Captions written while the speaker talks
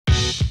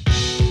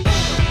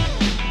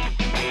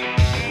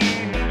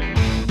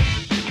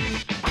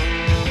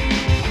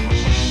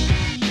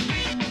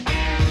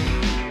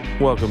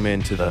Welcome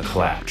into the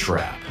Clap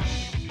Trap.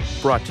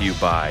 Brought to you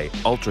by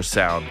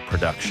Ultrasound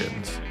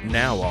Productions.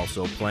 Now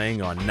also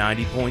playing on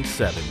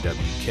 90.7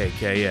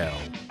 WKKL.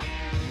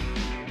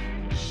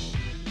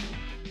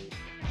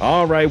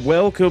 All right,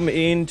 welcome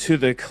into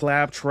the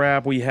Clap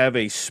Trap. We have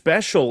a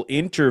special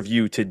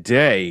interview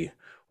today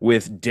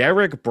with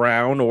Derek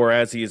Brown, or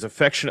as he is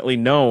affectionately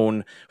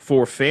known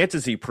for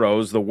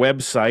FantasyPros, the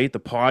website, the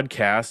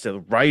podcast,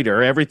 the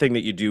writer, everything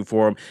that you do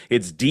for him.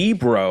 It's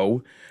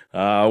D-Bro,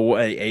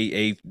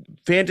 a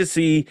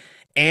fantasy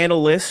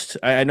analyst.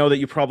 I know that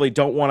you probably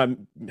don't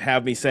want to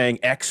have me saying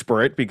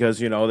expert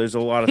because, you know, there's a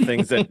lot of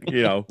things that,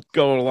 you know,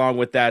 go along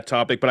with that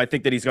topic, but I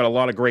think that he's got a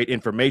lot of great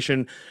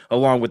information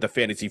along with the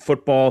fantasy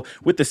football,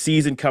 with the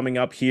season coming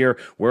up here.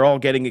 We're all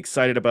getting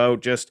excited about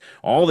just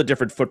all the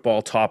different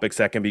football topics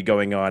that can be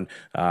going on.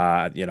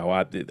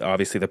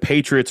 Obviously the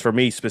Patriots for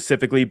me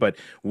specifically, but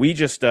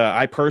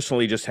I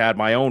personally just had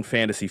my own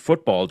fantasy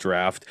football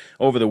draft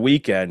over the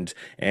weekend,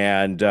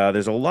 and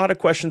there's a lot of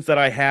questions that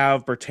I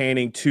have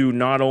pertaining to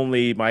not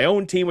only my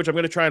own team, which I'm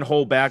going to try and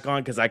hold back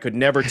on because I could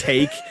never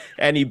take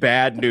any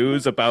bad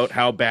news about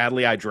how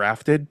badly I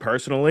drafted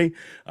personally.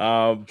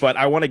 But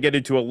I want to get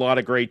into a lot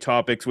of great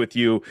topics with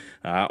you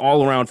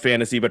all around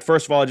fantasy. But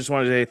first of all, I just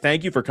wanted to say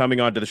thank you for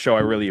coming on to the show. I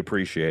really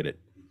appreciate it.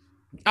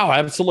 Oh,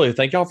 absolutely.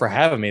 Thank y'all for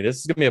having me. This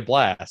is going to be a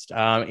blast.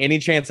 Any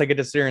chance I get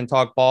to sit here and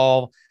talk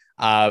ball,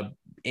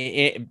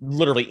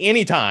 literally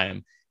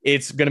anytime,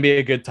 it's going to be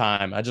a good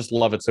time. I just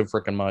love it so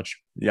freaking much.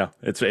 Yeah,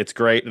 it's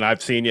great. And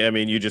I've seen you. I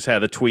mean, you just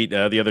had a tweet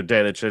the other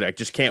day that said, I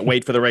just can't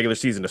wait for the regular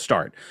season to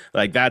start.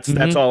 Like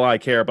that's all I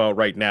care about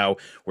right now.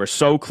 We're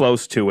so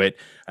close to it.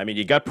 I mean,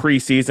 you got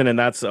preseason, and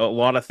that's a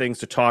lot of things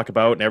to talk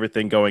about and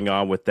everything going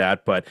on with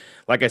that. But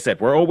like I said,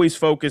 we're always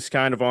focused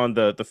kind of on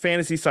the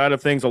fantasy side of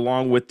things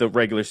along with the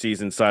regular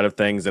season side of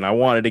things. And I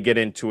wanted to get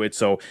into it.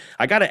 So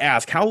I got to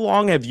ask, how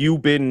long have you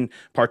been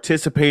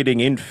participating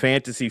in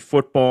fantasy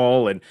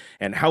football,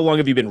 and how long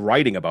have you been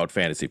writing about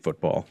fantasy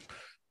football?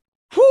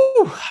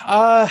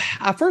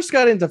 I first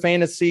got into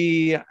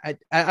fantasy. I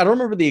don't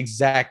remember the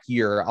exact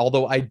year,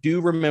 although I do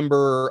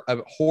remember a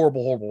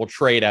horrible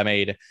trade I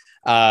made.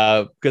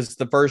 Because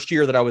the first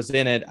year that I was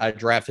in it, I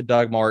drafted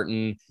Doug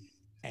Martin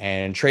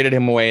and traded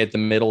him away at the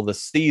middle of the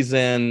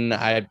season.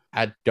 I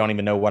don't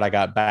even know what I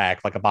got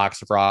back, like a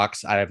box of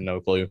rocks. I have no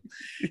clue.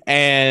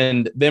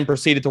 And then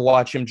proceeded to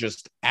watch him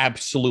just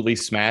absolutely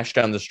smash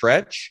down the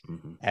stretch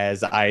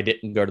as I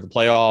didn't go to the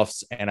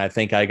playoffs. And I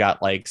think I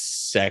got like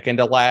second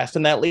to last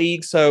in that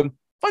league. So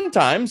fun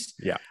times.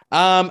 Yeah.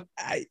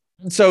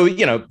 So,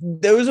 you know,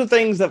 those are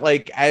things that,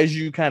 like, as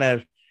you kind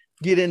of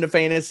get into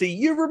fantasy,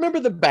 you remember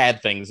the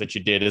bad things that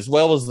you did as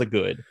well as the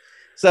good.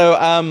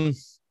 So,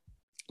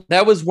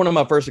 that was one of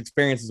my first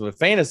experiences with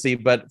fantasy,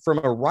 but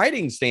from a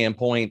writing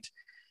standpoint,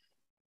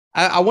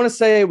 I want to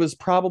say it was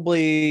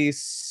probably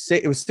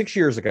 6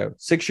 years ago.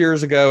 6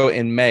 years ago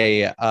in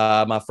May,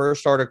 my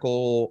first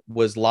article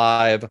was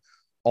live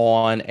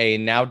on a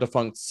now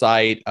defunct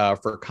site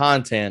for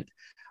content.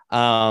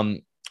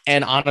 And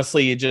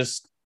honestly,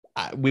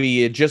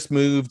 we had just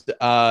moved.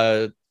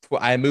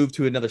 I moved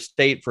to another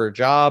state for a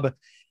job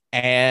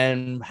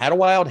and had a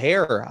wild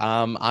hair.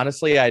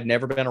 Honestly, I'd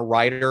never been a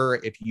writer.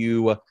 If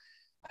you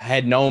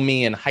had known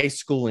me in high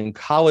school and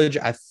college,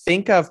 I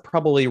think I've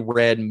probably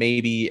read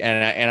maybe,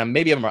 I'm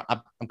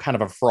kind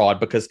of a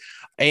fraud because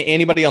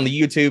anybody on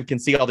the YouTube can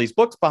see all these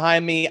books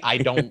behind me. I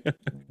don't,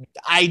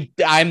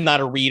 I'm not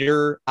a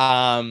reader.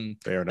 Fair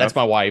enough. That's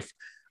my wife.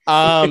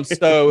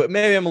 So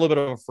maybe I'm a little bit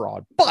of a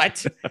fraud,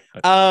 but,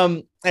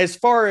 as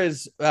far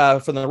as,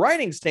 from the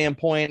writing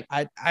standpoint,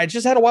 I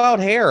just had a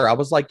wild hair. I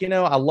was like, you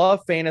know, I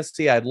love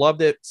fantasy. I'd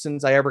loved it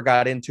since I ever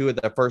got into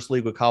it, the first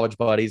league with college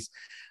buddies,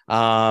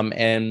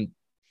 and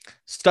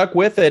stuck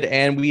with it.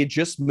 And we had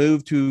just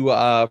moved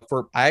I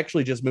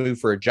actually just moved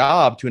for a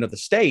job to another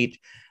state.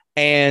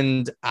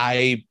 And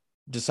I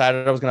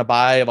decided I was going to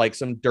buy like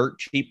some dirt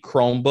cheap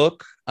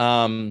Chromebook,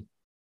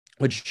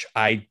 which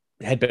I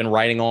had been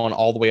writing on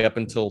all the way up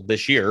until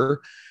this year.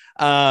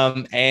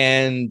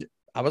 And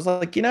I was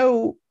like, you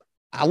know,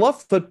 I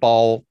love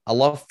football. I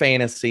love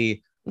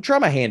fantasy. I'll try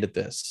my hand at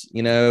this,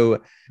 you know,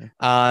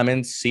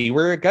 and see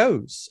where it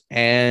goes.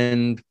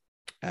 And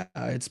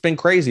it's been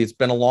crazy. It's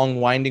been a long,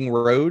 winding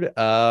road.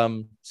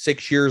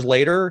 6 years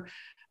later,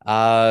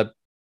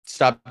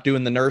 stopped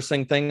doing the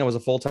nursing thing. I was a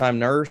full-time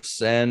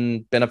nurse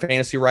and been a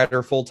fantasy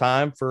writer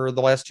full-time for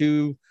the last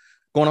going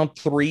on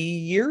 3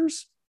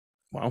 years.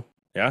 Wow.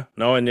 Yeah,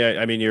 no, and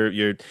I mean,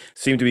 you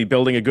seem to be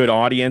building a good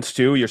audience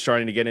too. You're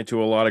starting to get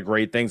into a lot of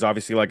great things.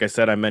 Obviously, like I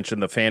said, I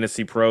mentioned the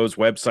FantasyPros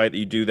website that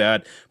you do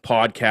that,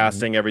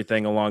 podcasting,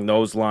 everything along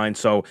those lines.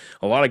 So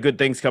a lot of good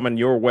things coming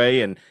your way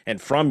and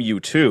from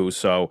you too.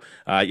 So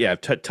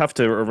tough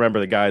to remember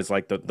the guys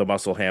like the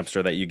muscle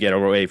hamster that you get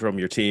away from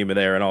your team and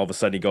there, and all of a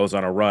sudden he goes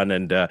on a run.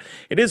 And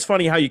it is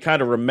funny how you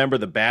kind of remember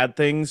the bad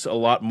things a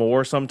lot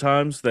more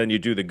sometimes than you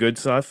do the good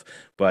stuff.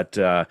 But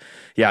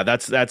yeah,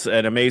 that's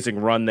an amazing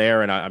run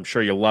there, and I'm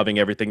sure you're loving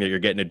everything that you're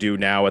getting to do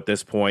now at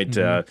this point.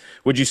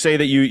 Would you say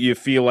that you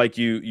feel like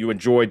you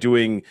enjoy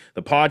doing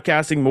the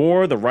podcasting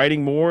more, the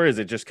writing more? Is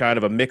it just kind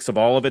of a mix of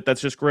all of it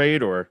that's just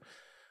great? Or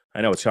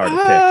I know it's hard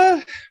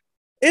to pick.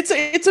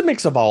 It's a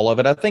mix of all of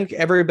it. I think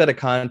every bit of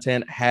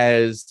content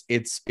has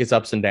its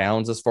ups and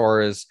downs as far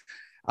as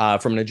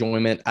from an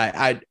enjoyment.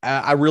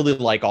 I really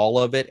like all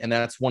of it, and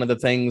that's one of the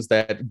things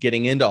that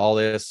getting into all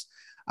this,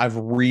 I've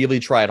really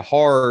tried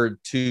hard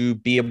to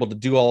be able to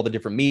do all the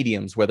different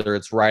mediums, whether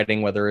it's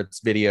writing, whether it's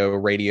video,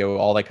 radio,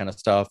 all that kind of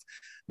stuff,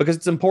 because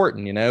it's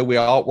important. We're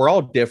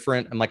all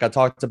different, and like I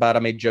talked about, I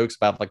made jokes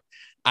about like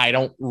I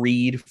don't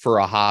read for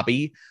a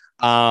hobby.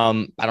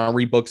 I don't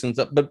read books and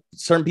stuff, but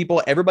certain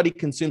people, everybody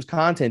consumes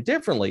content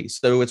differently.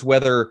 So it's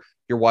whether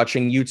you're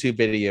watching YouTube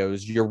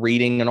videos, you're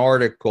reading an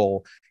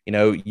article,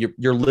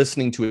 you're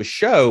listening to a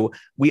show.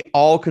 We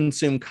all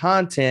consume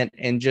content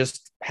and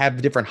just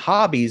have different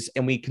hobbies,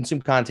 and we consume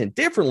content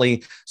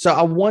differently. So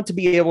I want to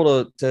be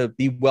able to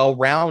be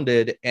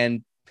well-rounded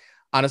and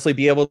honestly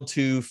be able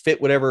to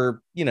fit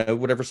whatever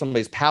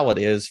somebody's palate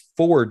is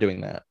for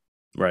doing that.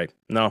 Right.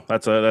 No,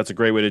 that's a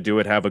great way to do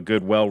it. Have a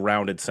good,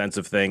 well-rounded sense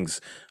of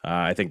things.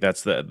 I think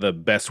that's the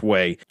best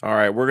way. All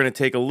right, we're going to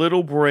take a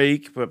little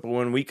break, but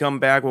when we come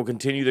back, we'll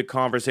continue the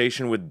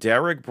conversation with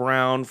Derek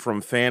Brown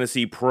from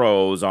Fantasy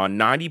Pros on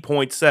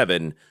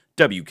 90.7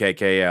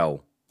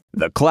 WKKL.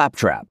 The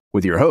Claptrap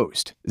with your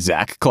host,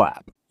 Zack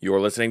Clapp. You're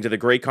listening to the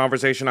great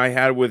conversation I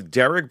had with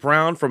Derek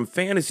Brown from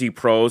Fantasy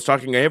Pros,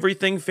 talking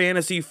everything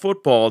fantasy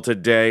football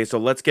today. So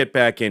let's get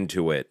back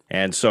into it.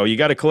 And so you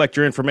got to collect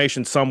your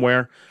information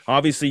somewhere.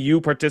 Obviously,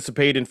 you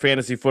participate in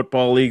fantasy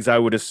football leagues, I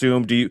would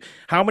assume.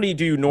 How many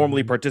do you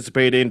normally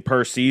participate in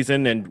per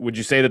season? And would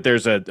you say that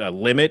there's a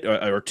limit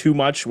or too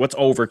much? What's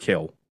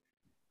overkill?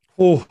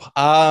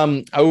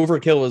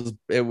 Overkill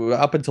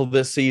up until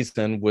this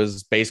season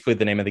was basically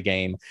the name of the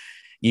game.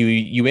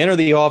 You enter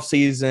the off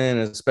season,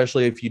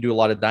 especially if you do a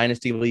lot of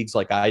dynasty leagues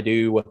like I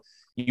do.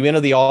 You enter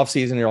the off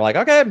season, you're like,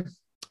 okay,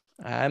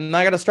 I'm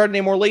not going to start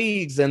any more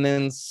leagues, and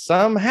then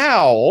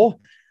somehow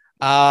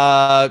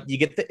you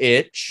get the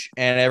itch,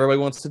 and everybody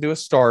wants to do a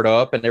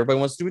startup, and everybody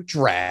wants to do a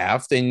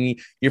draft, and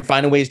you're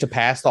finding ways to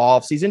pass the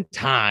off season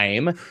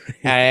time,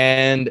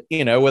 and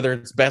whether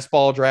it's best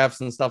ball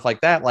drafts and stuff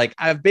like that. Like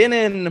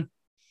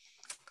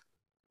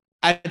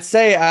I'd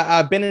say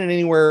I've been in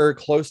anywhere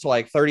close to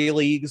like 30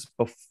 leagues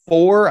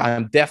before.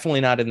 I'm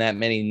definitely not in that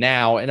many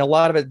now. And a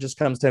lot of it just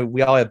comes to,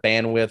 we all have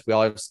bandwidth.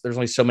 There's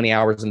only so many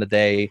hours in the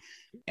day.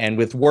 And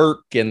with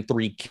work and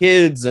 3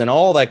 kids and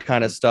all that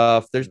kind of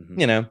stuff,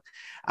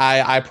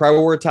 I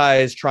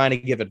prioritize trying to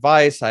give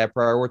advice. I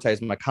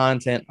prioritize my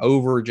content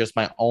over just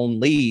my own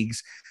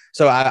leagues.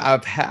 So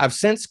I've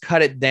since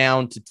cut it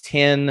down to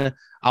 10.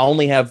 I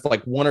only have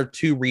like 1 or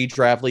 2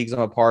 redraft leagues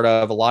I'm a part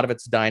of. A lot of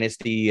it's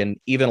dynasty, and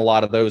even a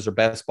lot of those are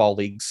best ball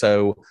leagues.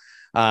 So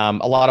a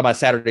lot of my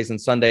Saturdays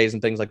and Sundays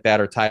and things like that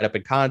are tied up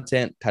in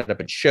content, tied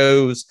up in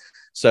shows.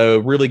 So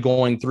really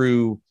going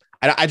through,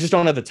 I just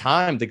don't have the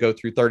time to go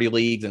through 30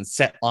 leagues and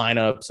set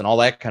lineups and all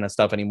that kind of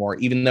stuff anymore,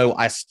 even though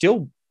I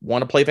still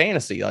want to play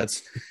fantasy.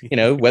 That's,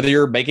 whether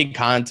you're making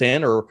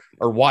content or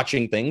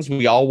watching things,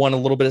 we all want a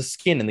little bit of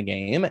skin in the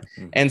game.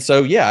 And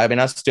so, yeah, I mean,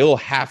 I still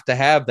have to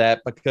have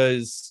that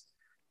because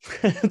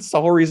it's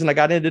the whole reason I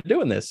got into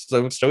doing this. So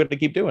I'm still going to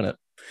keep doing it.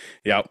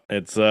 Yeah,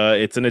 it's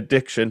an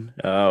addiction,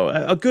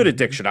 a good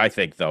addiction, I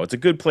think, though. It's a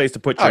good place to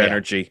put your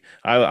energy.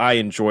 I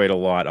enjoy it a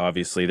lot,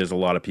 obviously. There's a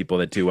lot of people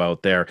that do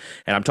out there.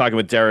 And I'm talking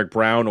with Derek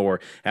Brown, or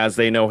as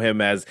they know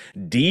him as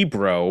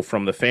D-Bro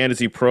from the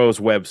Fantasy Pros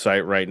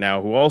website right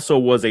now, who also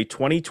was a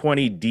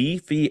 2020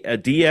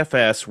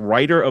 DFS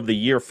Writer of the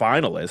Year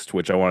finalist,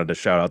 which I wanted to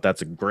shout out.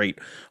 That's a great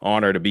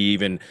honor to be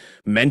even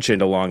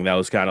mentioned along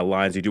those kind of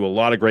lines. You do a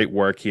lot of great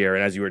work here.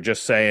 And as you were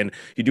just saying,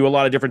 you do a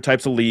lot of different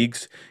types of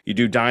leagues. You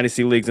do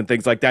dynasty leagues and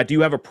things like that. Do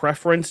you have a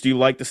preference? Do you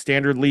like the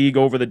standard league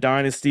over the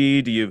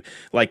dynasty? Do you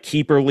like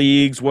keeper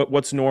leagues?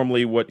 What's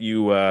normally what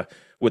you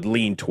would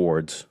lean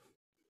towards?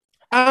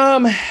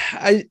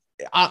 I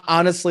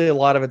honestly, a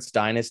lot of it's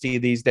dynasty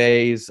these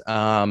days.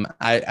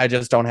 I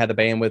just don't have the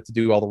bandwidth to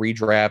do all the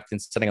redraft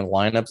and setting of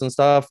lineups and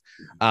stuff.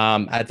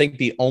 I think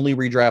the only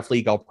redraft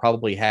league I'll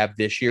probably have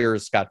this year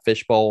is Scott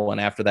Fishbowl, and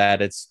after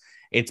that, it's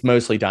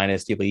mostly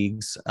dynasty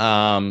leagues.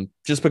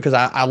 Just because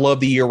I love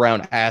the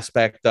year-round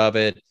aspect of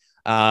it.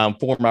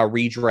 For my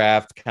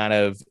redraft kind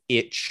of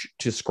itch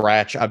to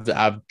scratch, I've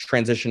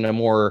transitioned to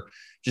more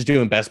just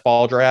doing best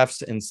ball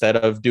drafts instead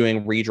of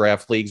doing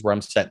redraft leagues where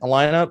I'm setting the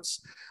lineups.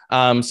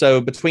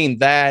 So between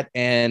that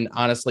and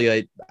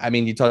honestly, I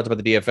mean, you talked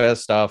about the DFS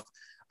stuff.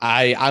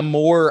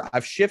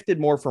 I've shifted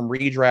more from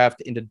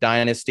redraft into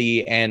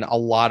dynasty, and a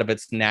lot of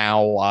it's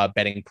now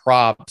betting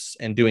props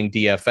and doing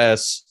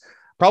DFS,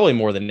 probably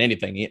more than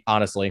anything,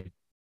 honestly.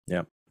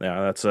 Yeah.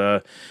 Yeah, that's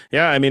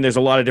yeah, I mean there's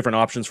a lot of different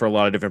options for a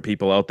lot of different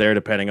people out there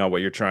depending on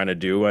what you're trying to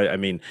do. I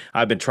mean,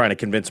 I've been trying to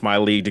convince my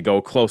league to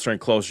go closer and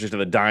closer to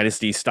the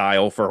dynasty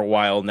style for a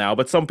while now,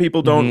 but some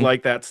people don't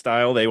like that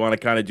style. They want to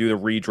kind of do the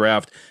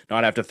redraft,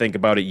 not have to think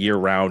about it year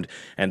round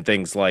and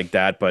things like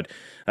that. But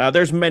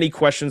there's many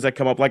questions that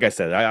come up. Like I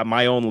said,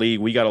 my own league,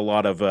 we got a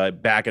lot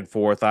of back and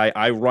forth.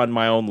 I run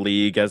my own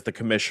league as the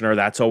commissioner.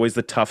 That's always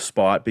the tough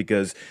spot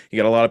because you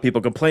got a lot of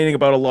people complaining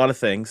about a lot of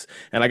things.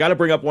 And I got to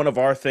bring up one of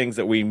our things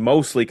that we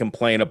mostly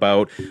complain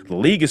about. The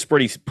league is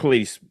pretty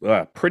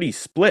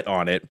split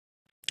on it.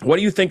 What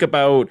do you think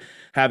about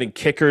having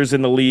kickers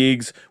in the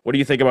leagues? What do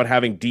you think about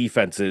having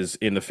defenses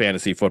in the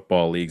fantasy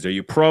football leagues? Are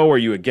you pro? Are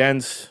you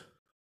against?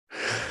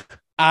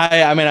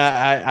 I mean,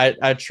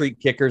 I treat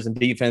kickers and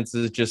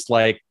defenses just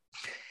like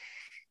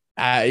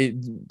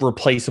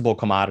replaceable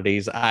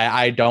commodities.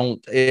 I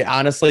don't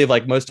honestly,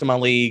 like most of my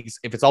leagues,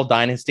 if it's all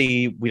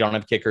dynasty, we don't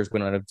have kickers, we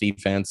don't have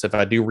defense. If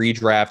I do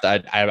redraft,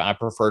 I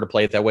prefer to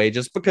play it that way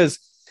just because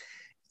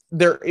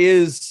there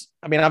is,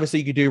 I mean, obviously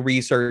you could do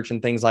research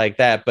and things like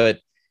that, but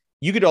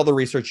you could do all the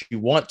research you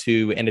want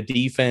to, and a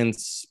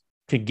defense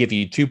could give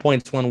you 2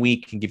 points one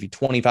week, can give you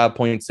 25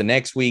 points the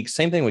next week.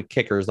 Same thing with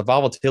kickers. The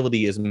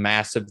volatility is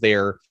massive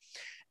there.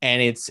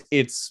 And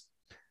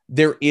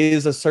there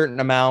is a certain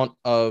amount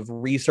of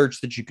research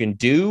that you can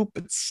do,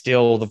 but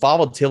still the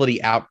volatility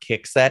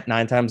outkicks that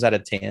 9 times out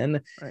of 10.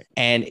 Right.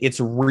 And it's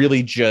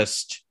really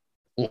just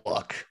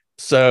luck.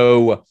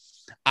 So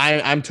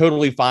I'm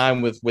totally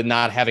fine with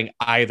not having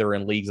either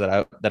in leagues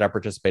that I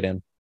participate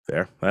in.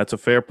 Fair. That's a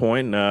fair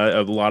point.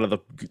 A lot of the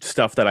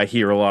stuff that I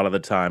hear a lot of the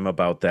time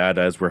about that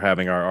as we're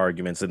having our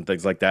arguments and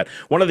things like that.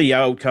 One of the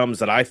outcomes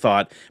that I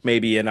thought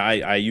maybe, and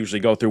I usually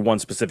go through one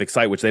specific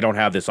site, which they don't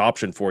have this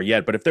option for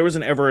yet, but if there was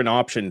ever an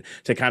option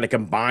to kind of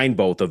combine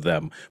both of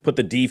them, put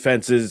the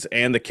defenses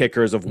and the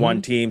kickers of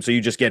one team, so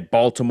you just get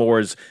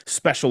Baltimore's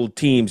special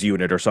teams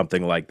unit or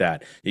something like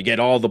that. You get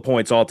all the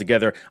points all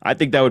together. I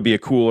think that would be a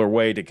cooler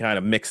way to kind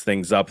of mix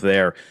things up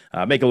there,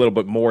 make a little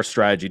bit more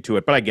strategy to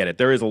it. But I get it.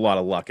 There is a lot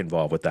of luck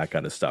involved with that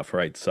kind of stuff,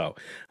 right? So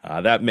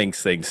that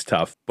makes things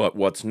tough. But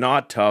what's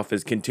not tough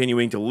is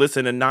continuing to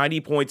listen to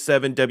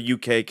 90.7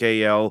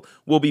 WKKL.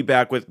 We'll be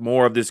back with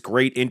more of this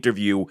great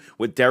interview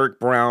with Derek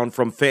Brown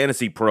from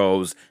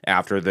FantasyPros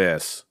after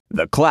this.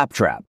 The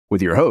Claptrap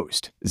with your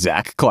host,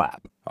 Zack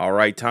Clapp. All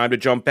right, time to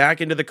jump back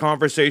into the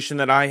conversation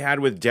that I had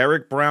with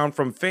Derek Brown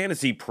from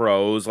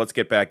FantasyPros. Let's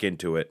get back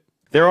into it.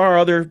 There are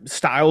other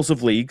styles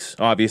of leagues,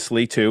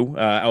 obviously, too,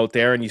 out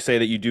there, and you say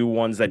that you do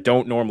ones that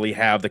don't normally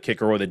have the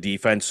kicker or the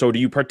defense. So do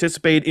you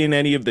participate in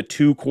any of the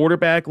 2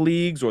 quarterback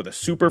leagues or the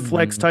super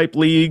flex type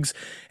leagues?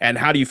 And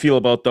how do you feel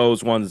about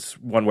those ones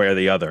one way or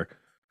the other?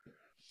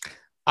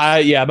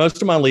 Yeah,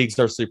 most of my leagues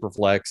are super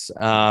flex.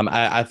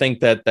 I think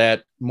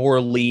that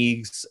more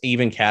leagues,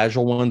 even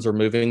casual ones, are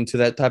moving to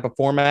that type of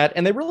format,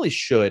 and they really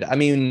should. I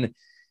mean,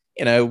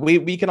 you know,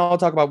 we can all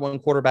talk about one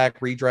quarterback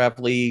redraft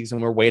leagues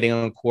and we're waiting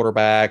on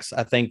quarterbacks.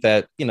 I think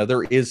that, you know,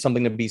 there is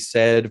something to be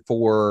said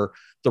for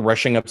the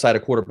rushing upside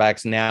of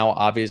quarterbacks now,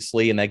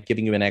 obviously, and that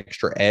giving you an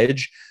extra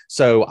edge.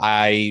 So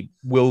I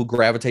will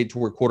gravitate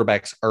toward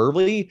quarterbacks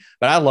early,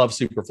 but I love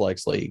super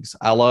flex leagues.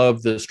 I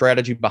love the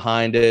strategy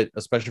behind it,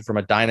 especially from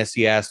a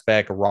dynasty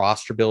aspect, a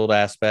roster build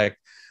aspect,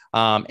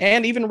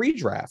 and even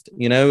redraft.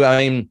 You know,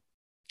 I mean,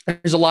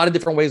 there's a lot of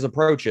different ways to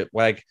approach it.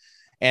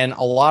 And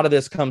a lot of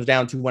this comes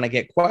down to when I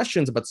get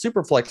questions about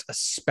Superflex,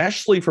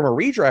 especially from a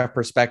redraft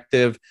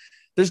perspective,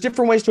 there's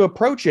different ways to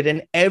approach it.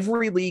 And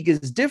every league is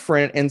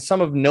different. And some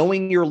of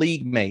knowing your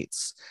league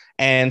mates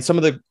and some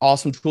of the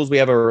awesome tools we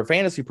have over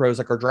FantasyPros,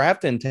 like our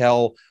draft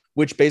intel,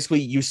 which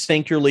basically you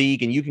sync your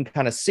league and you can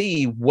kind of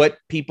see what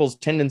people's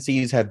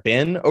tendencies have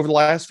been over the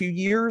last few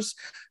years,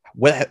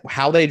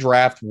 how they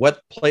draft, what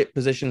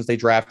positions they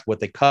draft, what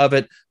they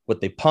covet, what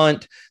they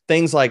punt,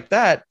 things like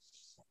that.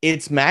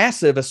 It's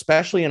massive,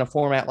 especially in a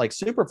format like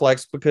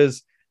Superflex,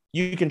 because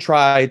you can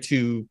try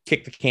to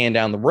kick the can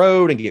down the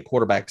road and get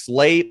quarterbacks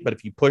late. But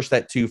if you push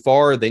that too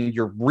far, then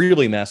you're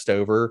really messed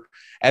over,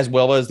 as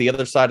well as the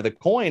other side of the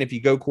coin. If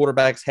you go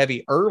quarterbacks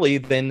heavy early,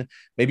 then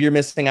maybe you're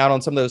missing out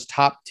on some of those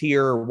top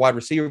tier wide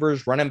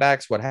receivers, running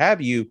backs, what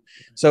have you.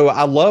 So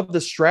I love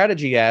the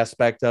strategy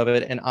aspect of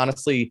it. And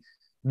honestly,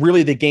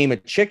 really the game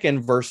of chicken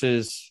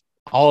versus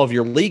all of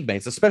your league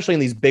mates, especially in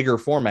these bigger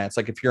formats.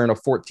 Like if you're in a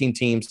 14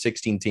 team,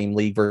 16 team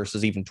league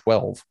versus even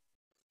 12.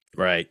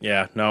 Right.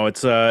 Yeah. No,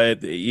 it's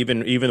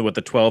even with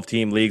the 12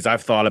 team leagues,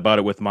 I've thought about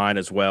it with mine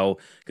as well.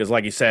 Because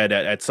like you said,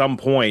 at some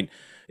point,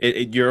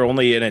 you're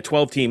only in a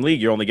 12 team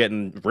league. You're only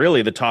getting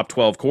really the top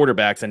 12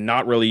 quarterbacks and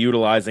not really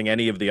utilizing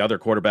any of the other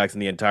quarterbacks in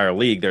the entire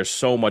league. There's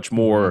so much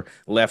more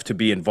left to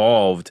be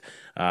involved.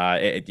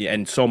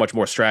 and so much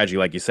more strategy.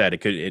 Like you said,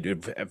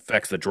 it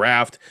affects the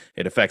draft.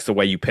 It affects the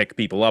way you pick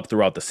people up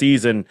throughout the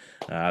season,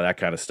 that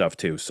kind of stuff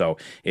too. So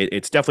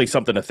it's definitely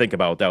something to think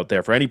about out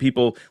there for any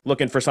people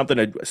looking for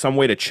some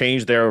way to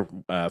change their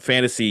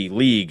fantasy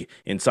league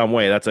in some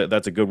way.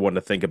 That's a good one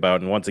to think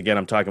about. And once again,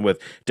 I'm talking with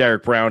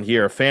Derek Brown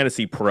here,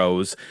 Fantasy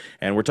Pros,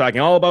 and we're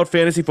talking all about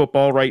fantasy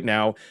football right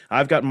now.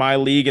 I've got my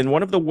league, and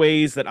one of the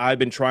ways that I've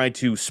been trying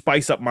to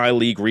spice up my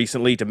league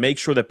recently to make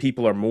sure that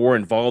people are more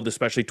involved,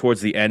 especially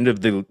towards the end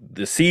of the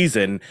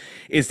season,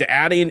 is to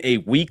add in a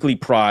weekly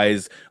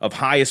prize of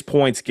highest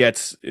points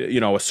gets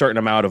a certain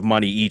amount of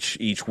money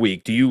each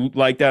week. Do you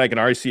like that? I can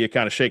already see you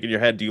kind of shaking your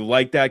head. Do you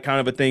like that kind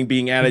of a thing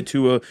being added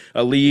to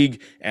a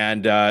league?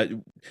 And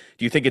do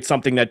you think it's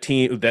something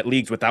that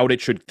leagues without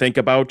it should think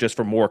about just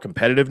for more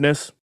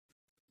competitiveness?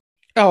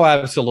 Oh,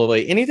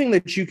 absolutely. Anything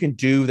that you can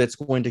do that's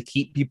going to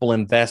keep people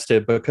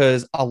invested,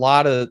 because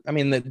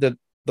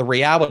the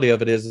reality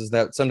of it is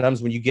that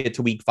sometimes when you get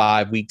to week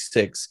 5, week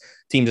 6,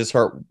 teams just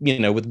start,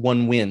 with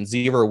 1 win,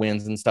 0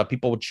 wins and stuff,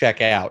 people will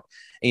check out,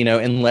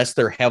 unless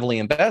they're heavily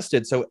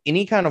invested. So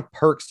any kind of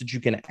perks that you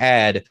can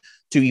add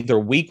to either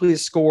weekly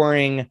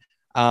scoring,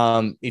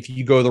 if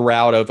you go the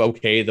route of,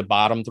 okay, the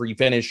bottom 3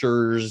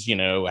 finishers,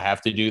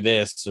 have to do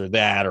this or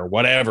that or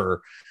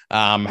whatever,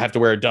 have to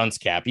wear a dunce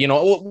cap,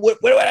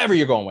 whatever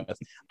you're going with.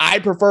 I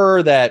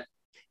prefer that,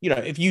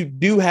 if you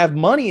do have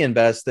money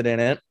invested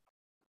in it,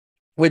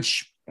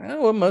 which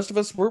most of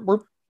us we're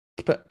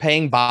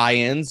paying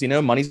buy-ins,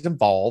 money's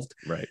involved,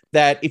 right?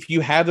 That if you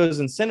have those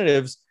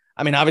incentives,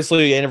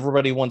 obviously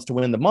everybody wants to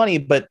win the money,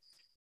 but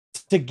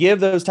to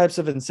give those types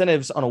of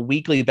incentives on a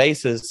weekly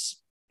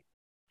basis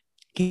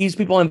keeps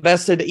people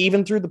invested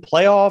even through the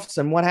playoffs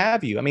and what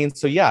have you.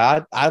 So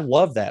yeah, I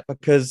love that,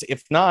 because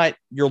if not,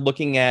 you're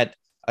looking at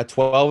a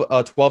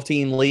 12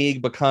 team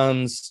league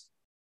becomes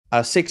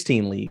a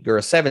 16 league or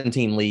a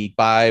 17 league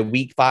by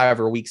week 5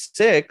 or week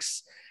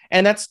 6.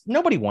 And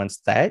nobody wants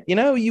that.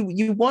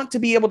 You want to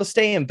be able to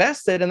stay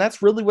invested. And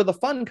that's really where the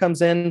fun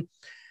comes in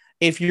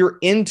if you're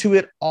into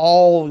it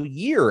all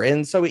year.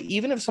 And so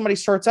even if somebody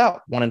starts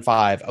out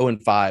 1-5,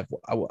 0-5,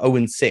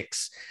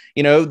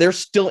 0-6, they're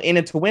still in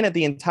it to win it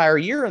the entire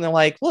year. And they're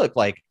like, look,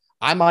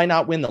 I might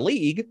not win the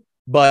league,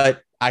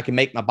 but I can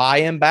make my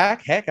buy-in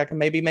back. Heck, I can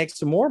maybe make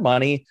some more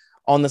money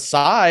on the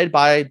side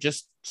by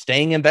just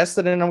staying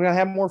invested, and I'm going to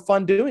have more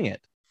fun doing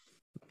it.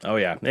 Oh,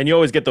 yeah. And you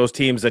always get those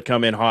teams that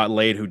come in hot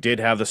late who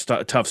did have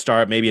the tough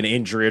start. Maybe an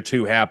injury or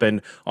two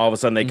happened. All of a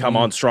sudden they come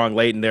on strong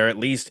late, and they're at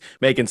least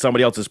making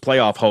somebody else's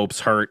playoff hopes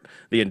hurt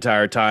the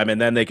entire time.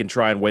 And then they can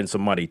try and win some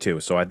money, too.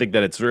 So I think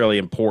that it's really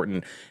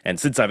important. And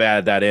since I've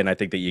added that in, I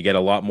think that you get a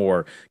lot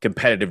more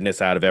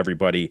competitiveness out of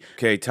everybody.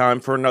 Okay,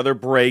 time for another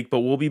break, but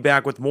we'll be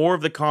back with more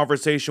of the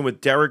conversation with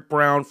Derek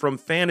Brown from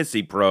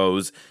Fantasy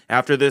Pros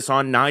after this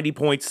on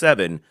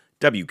 90.7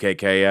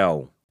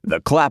 WKKL. The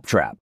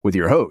Claptrap with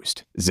your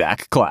host,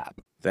 Zack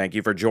Clapp. Thank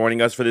you for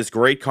joining us for this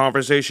great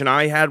conversation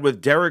I had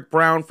with Derek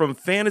Brown from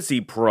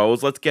Fantasy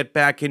Pros. Let's get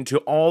back into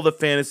all the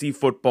fantasy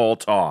football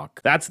talk.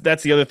 That's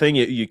the other thing.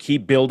 You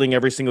keep building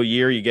every single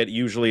year. You get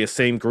usually a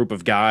same group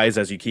of guys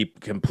as you keep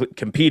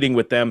competing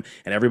with them,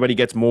 and everybody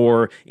gets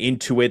more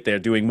into it. They're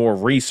doing more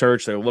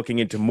research. They're looking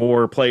into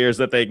more players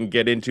that they can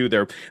get into.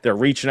 They're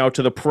reaching out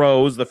to the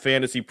pros, the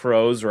fantasy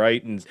pros,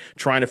 right, and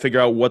trying to figure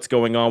out what's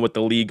going on with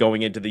the league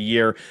going into the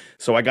year.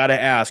 So I got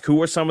to ask,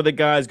 who are some of the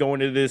guys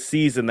going into this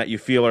season that you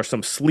feel are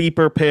some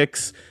sleeper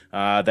picks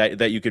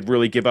that you could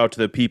really give out to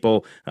the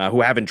people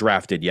who haven't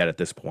drafted yet at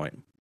this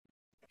point?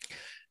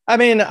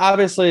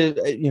 Obviously,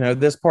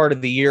 this part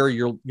of the year,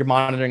 you're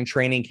monitoring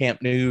training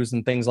camp news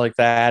and things like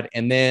that.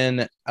 And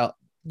then,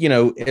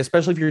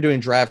 especially if you're doing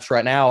drafts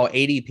right now,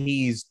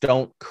 ADPs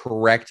don't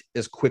correct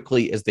as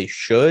quickly as they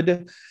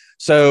should.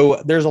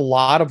 So there's a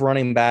lot of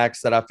running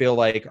backs that I feel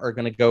like are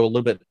going to go a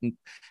little bit,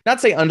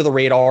 not say under the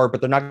radar,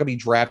 but they're not going to be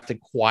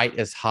drafted quite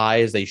as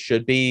high as they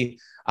should be.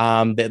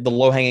 The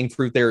low-hanging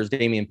fruit there is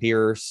Dameon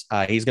Pierce.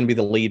 He's going to be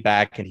the lead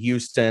back in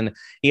Houston.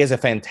 He has a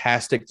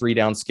fantastic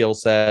 3-down skill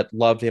set.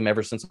 Loved him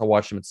ever since I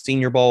watched him at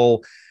Senior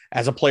Bowl.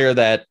 As a player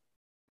that,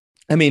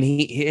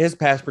 his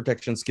pass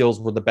protection skills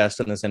were the best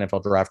in this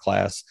NFL draft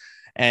class.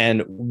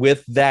 And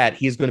with that,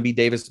 he's going to be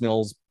Davis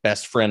Mills'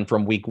 best friend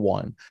from week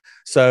 1.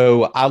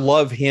 So I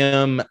love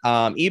him,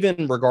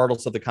 even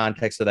regardless of the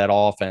context of that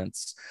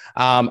offense.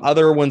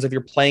 Other ones, if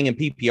you're playing in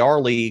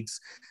PPR leagues,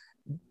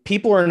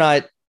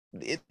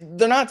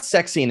 they're not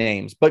sexy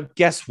names, but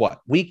guess what?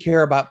 We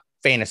care about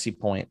fantasy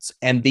points,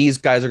 and these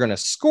guys are going to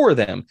score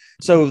them.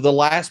 So the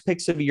last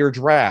picks of your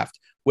draft,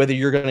 whether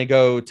you're going to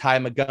go Ty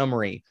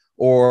Montgomery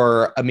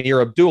or Amir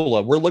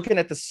Abdullah, we're looking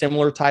at the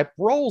similar type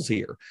roles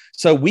here.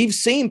 So we've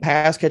seen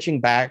pass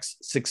catching backs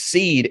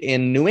succeed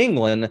in New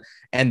England,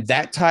 and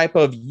that type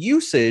of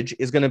usage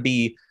is going to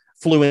be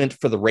fluent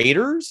for the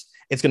Raiders.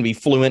 It's going to be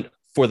fluent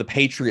for the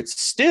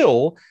Patriots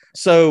still.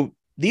 So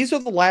these are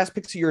the last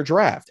picks of your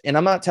draft. And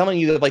I'm not telling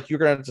you that you're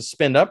going to have to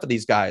spend up for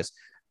these guys.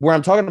 Where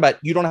I'm talking about,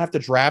 you don't have to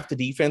draft a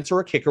defense or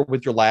a kicker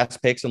with your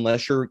last picks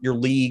unless your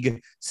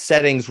league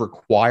settings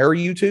require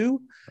you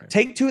to.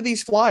 Take two of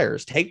these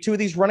flyers, take two of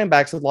these running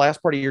backs at the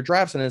last part of your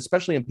drafts, and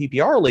especially in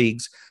PPR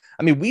leagues.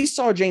 I mean, we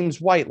saw James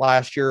White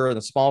last year in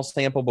a small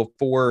sample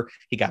before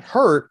he got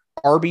hurt,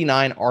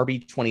 RB9,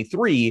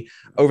 RB23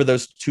 over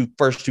those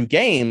first two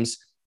games.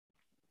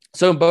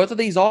 So in both of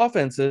these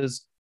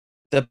offenses,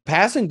 the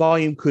passing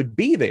volume could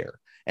be there.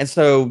 And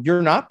so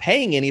you're not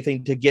paying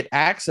anything to get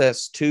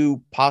access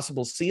to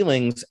possible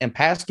ceilings and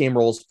pass game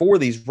roles for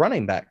these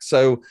running backs.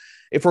 So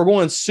if we're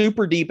going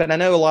super deep, and I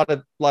know a lot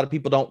of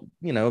people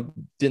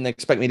didn't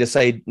expect me to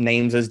say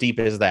names as deep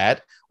as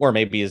that, or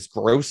maybe as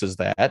gross as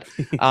that.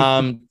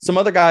 Some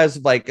other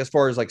guys, like as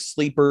far as like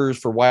sleepers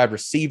for wide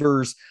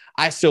receivers,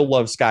 I still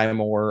love Sky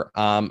Moore.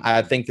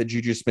 I think that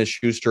Juju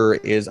Smith-Schuster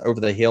is over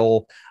the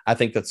hill. I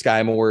think that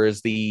Sky Moore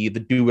is the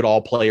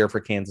do-it-all player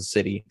for Kansas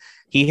City.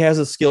 He has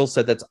a skill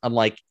set that's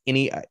unlike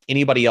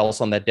anybody else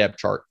on that depth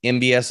chart.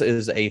 MBS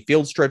is a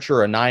field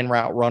stretcher, a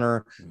 9-route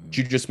runner.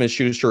 Juju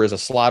Smith-Schuster is a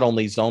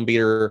slot-only zone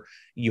beater.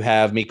 You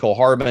have Mecole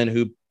Hardman,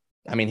 who,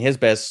 I mean, his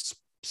best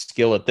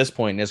skill at this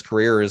point in his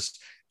career is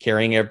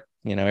carrying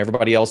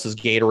everybody else's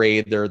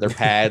Gatorade, their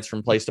pads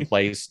from place to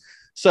place.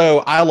 So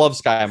I love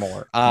Sky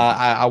Moore.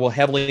 I will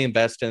heavily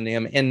invest in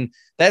him. And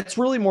that's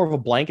really more of a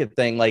blanket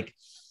thing. Like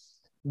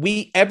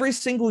every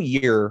single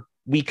year,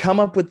 we come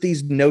up with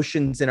these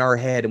notions in our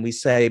head and we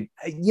say,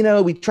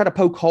 we try to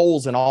poke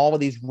holes in all of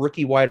these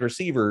rookie wide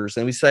receivers.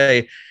 And we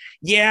say,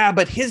 yeah,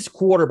 but his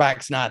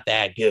quarterback's not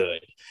that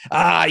good.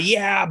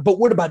 Yeah, but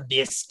what about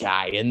this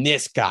guy and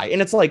this guy?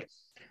 And it's like,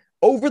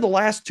 over the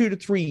last 2 to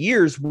 3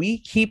 years, we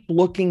keep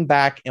looking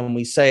back and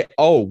we say,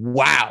 oh,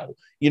 wow.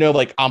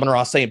 Like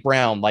Amon-Ra St.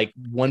 Brown, like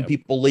won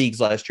people leagues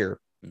last year.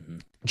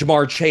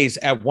 Jamar Chase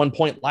at one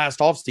point last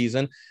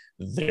offseason,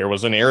 there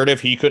was a narrative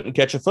he couldn't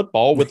catch a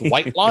football with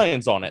white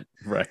lines on it.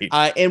 Right.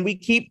 And we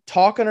keep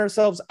talking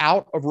ourselves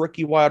out of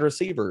rookie wide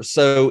receivers.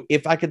 So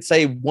if I could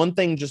say one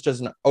thing just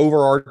as an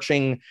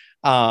overarching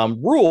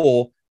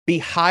rule, be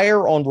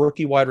higher on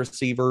rookie wide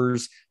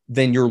receivers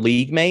than your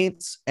league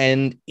mates,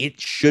 and it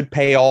should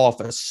pay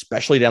off,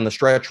 especially down the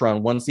stretch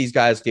run. Once these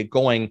guys get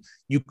going,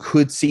 you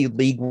could see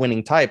league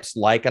winning types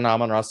like an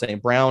Amon-Ra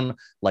St. Brown,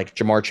 like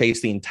Jamar Chase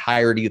the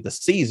entirety of the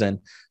season.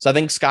 So I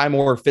think Sky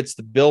Moore fits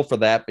the bill for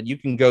that, but you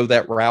can go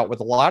that route with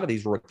a lot of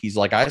these rookies.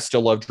 Like I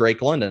still love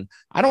Drake London.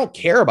 I don't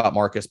care about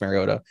Marcus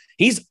Mariota.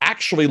 He's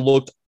actually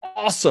looked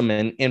awesome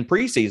in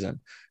preseason.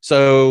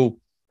 So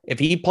if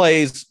he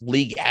plays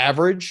league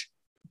average,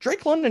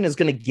 Drake London is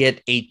going to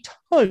get a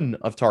ton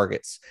of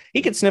targets.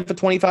 He could sniff a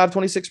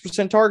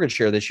 25-26% target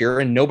share this year,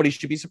 and nobody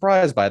should be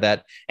surprised by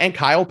that. And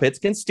Kyle Pitts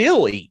can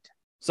still eat.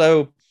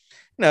 So,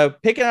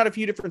 picking out a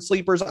few different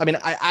sleepers. I mean,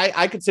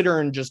 I consider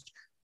and just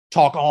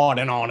talk on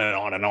and on and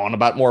on and on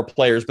about more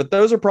players, but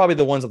those are probably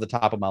the ones at the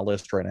top of my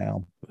list right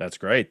now. That's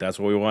great. That's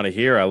what we want to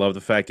hear. I love the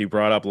fact you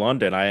brought up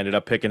London. I ended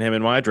up picking him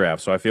in my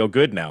draft, so I feel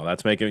good now.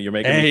 You're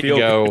making me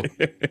feel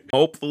good.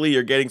 Hopefully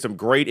you're getting some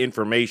great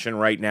information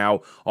right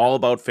now all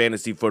about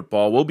fantasy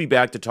football. We'll be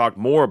back to talk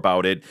more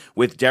about it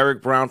with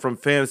Derek Brown from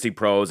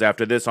FantasyPros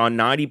after this on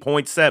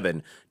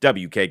 90.7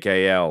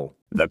 WKKL.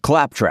 The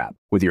Claptrap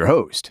with your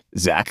host,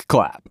 Zack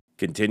Clapp.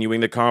 Continuing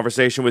the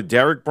conversation with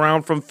Derek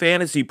Brown from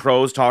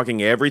FantasyPros,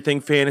 talking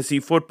everything fantasy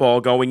football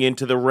going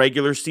into the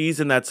regular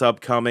season that's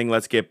upcoming.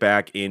 Let's get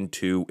back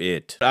into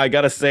it. I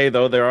gotta say,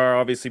 though, there are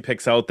obviously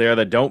picks out there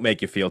that don't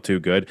make you feel too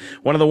good.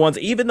 One of the ones,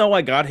 even though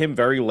I got him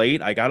very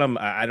late, I got him,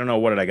 I don't know,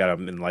 what did I got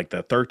him in, like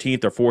the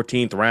 13th or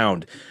 14th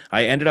round.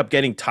 I ended up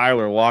getting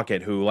Tyler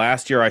Lockett, who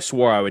last year I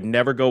swore I would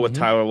never go with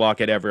Tyler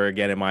Lockett ever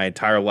again in my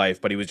entire life,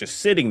 but he was just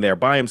sitting there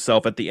by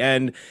himself at the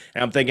end,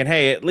 and I'm thinking,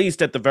 hey, at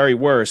least at the very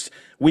worst,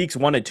 weeks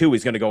 1 and 2,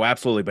 he's going to go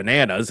absolutely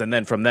bananas, and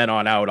then from then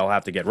on out, I'll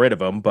have to get rid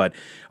of him. But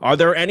are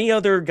there any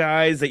other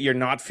guys that you're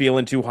not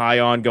feeling too high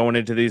on going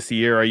into this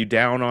year? Are you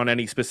down on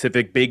any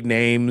specific big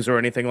names or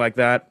anything like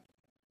that?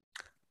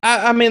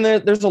 I mean,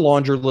 there's a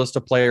laundry list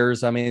of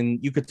players. I mean,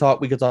 we could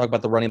talk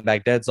about the running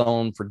back dead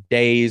zone for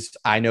days.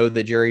 I know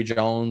that Jerry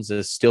Jones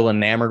is still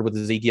enamored with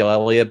Ezekiel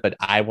Elliott, but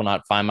I will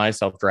not find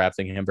myself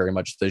drafting him very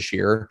much this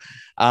year.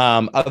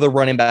 Other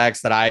running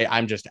backs that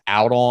I'm just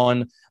out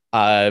on,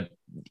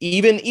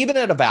 even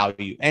at a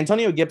value,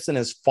 Antonio Gibson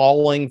is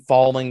falling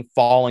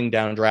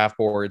down draft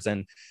boards.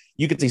 And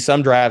you could see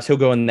some drafts, he'll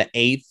go in the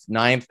 8th,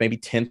 9th, maybe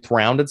 10th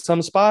round at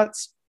some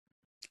spots.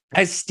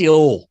 I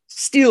still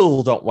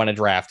don't want to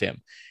draft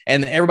him.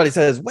 And everybody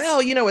says,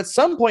 well, at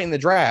some point in the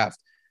draft,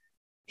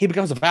 he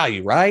becomes a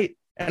value, right?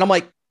 And I'm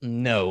like,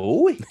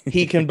 no,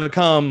 he can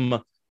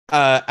become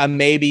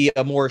maybe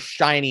a more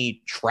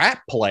shiny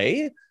trap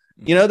play.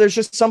 There's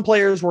just some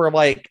players where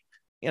like,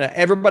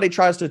 everybody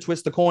tries to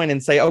twist the coin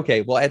and say,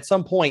 okay, well, at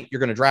some point you're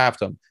going to draft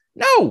them.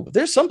 No,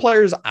 there's some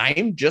players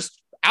I'm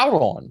just out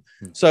on.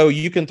 So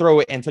you can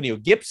throw Antonio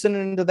Gibson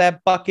into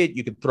that bucket.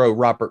 You could throw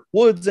Robert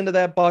Woods into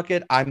that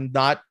bucket. I'm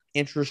not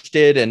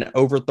interested in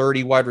over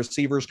 30 wide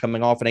receivers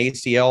coming off an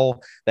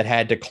ACL that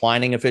had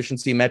declining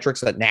efficiency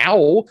metrics that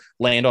now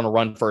land on a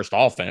run first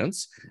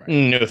offense. Right.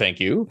 No,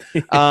 thank you.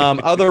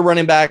 Other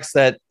running backs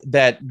that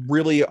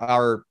really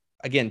are,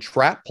 again,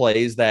 trap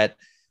plays that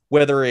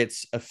whether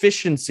it's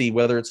efficiency,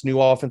 whether it's new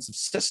offensive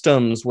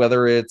systems,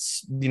 whether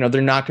it's, they're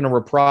not going to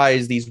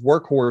reprise these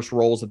workhorse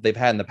roles that they've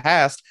had in the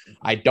past.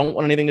 I don't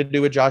want anything to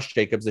do with Josh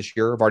Jacobs this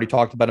year. I've already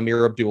talked about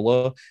Amir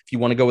Abdullah. If you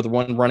want to go with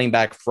one running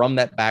back from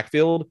that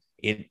backfield,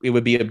 it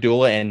would be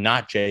Abdullah and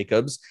not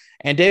Jacobs.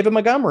 And David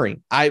Montgomery.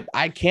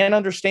 I can't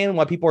understand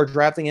why people are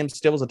drafting him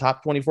still as a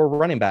top 24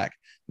 running back.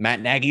 Matt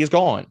Nagy is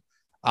gone.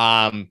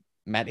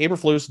 Matt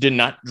Eberflus did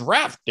not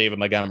draft David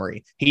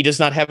Montgomery. He does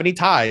not have any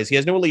ties. He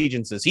has no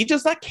allegiances. He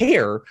does not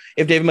care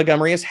if David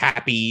Montgomery is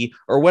happy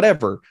or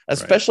whatever,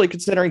 especially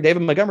considering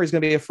David Montgomery is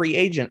going to be a free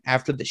agent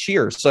after this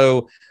year.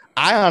 So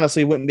I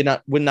honestly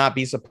would not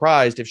be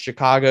surprised if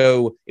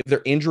Chicago, if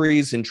their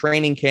injuries in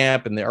training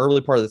camp and the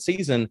early part of the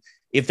season,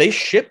 if they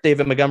ship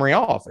David Montgomery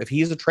off, if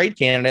he's a trade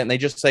candidate and they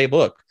just say,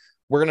 look,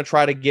 we're going to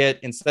try to get,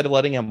 instead of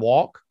letting him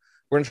walk,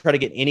 we're going to try to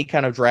get any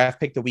kind of draft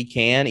pick that we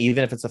can,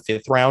 even if it's a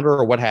 5th rounder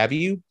or what have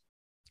you,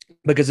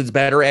 because it's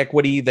better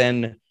equity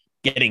than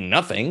getting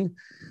nothing.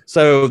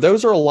 So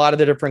those are a lot of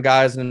the different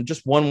guys. And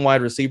just one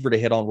wide receiver to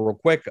hit on real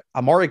quick.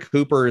 Amari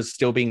Cooper is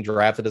still being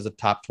drafted as a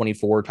top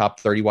 24, top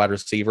 30 wide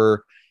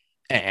receiver.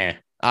 I'm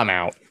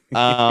out.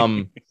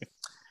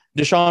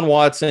 Deshaun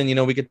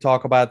Watson, we could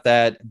talk about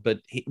that, but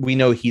we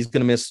know he's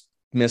going to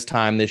miss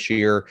time this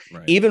year.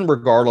 Right. Even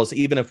regardless,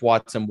 even if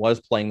Watson was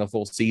playing the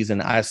full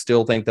season, I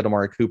still think that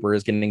Amari Cooper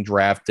is getting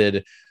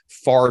drafted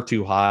far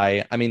too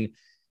high. I mean,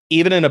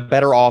 even in a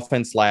better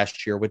offense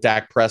last year with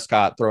Dak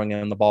Prescott throwing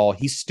in the ball,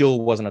 he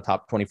still wasn't a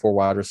top 24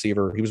 wide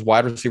receiver. He was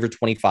wide receiver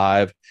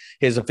 25.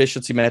 His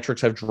efficiency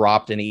metrics have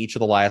dropped in each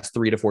of the last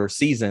 3 to 4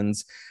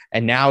 seasons.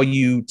 And now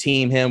you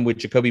team him with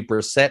Jacoby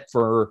Brissett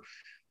for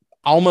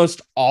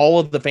almost all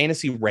of the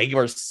fantasy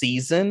regular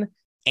season.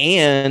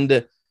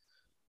 And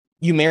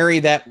you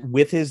marry that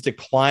with his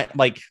decline,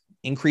 like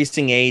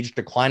increasing age,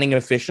 declining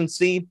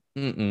efficiency.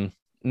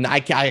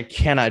 I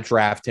cannot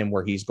draft him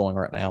where he's going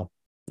right now.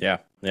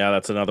 Yeah,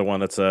 that's another one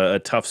that's a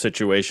tough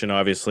situation.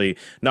 Obviously,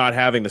 not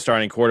having the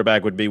starting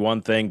quarterback would be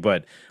one thing,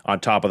 but on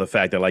top of the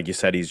fact that, like you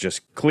said, he's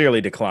just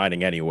clearly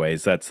declining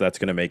anyways, that's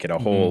going to make it a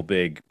whole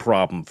big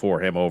problem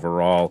for him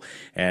overall.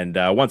 And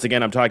once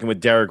again, I'm talking with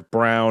Derek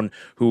Brown,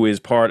 who is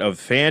part of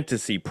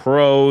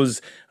FantasyPros,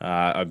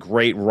 a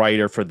great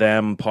writer for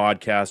them,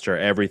 podcaster,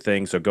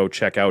 everything. So go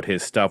check out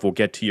his stuff. We'll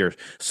get to your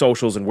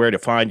socials and where to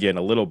find you in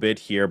a little bit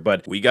here,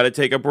 but we got to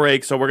take a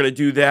break, so we're going to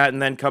do that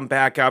and then come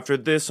back after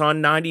this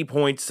on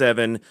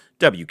 90.7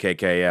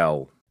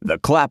 WKKL. The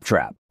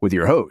Claptrap with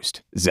your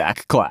host,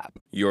 Zack Clapp.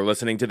 You're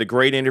listening to the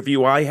great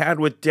interview I had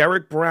with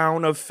Derek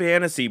Brown of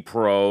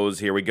FantasyPros.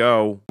 Here we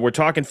go. We're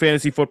talking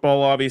fantasy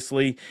football,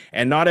 obviously,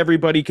 and not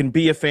everybody can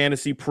be a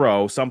fantasy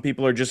pro. Some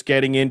people are just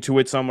getting into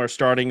it. Some are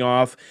starting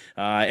off,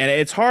 and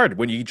it's hard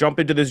when you jump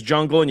into this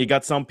jungle and you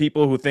got some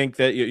people who think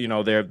that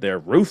they're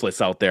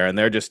ruthless out there and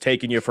they're just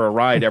taking you for a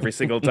ride every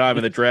single time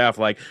in the draft.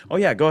 Like, oh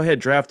yeah, go ahead,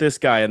 draft this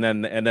guy, and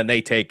then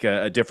they take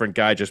a different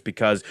guy just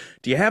because.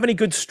 Do you have any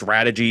good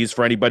strategies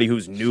for anybody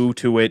who's new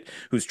to it,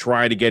 who's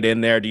trying to get in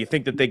there? Do you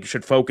think that they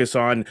should focus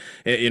on,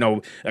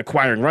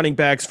 acquiring running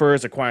backs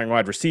first, acquiring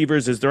wide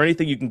receivers? Is there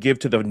anything you can give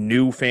to the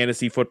new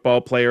fantasy football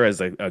player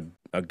as a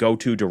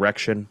go-to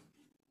direction?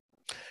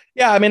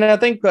 Yeah, I mean, I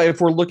think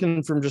if we're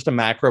looking from just a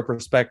macro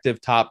perspective,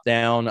 top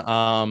down,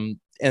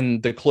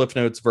 and the Cliff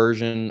Notes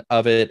version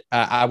of it,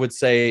 I would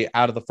say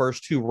out of the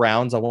first 2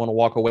 rounds, I want to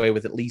walk away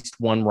with at least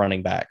one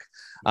running back.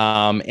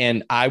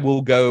 And I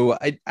will go,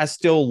 I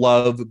still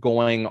love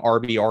going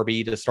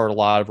RB to start a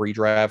lot of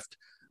redraft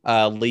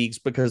leagues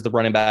because the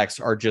running backs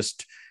are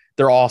just,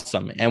 they're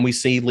awesome. And we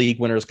see league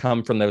winners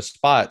come from those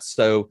spots.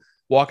 So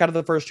walk out of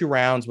the first 2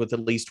 rounds with at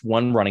least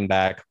one running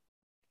back.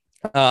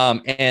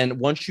 And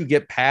once you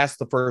get past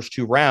the first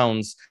 2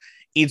 rounds,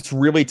 it's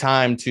really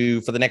time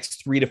to, for the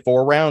next 3 to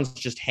 4 rounds,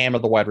 just hammer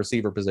the wide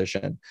receiver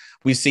position.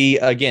 We see,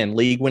 again,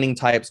 league winning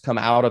types come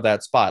out of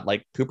that spot.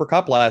 Like Cooper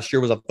Kupp last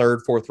year was a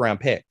 3rd, 4th round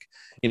pick.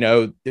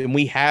 And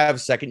we have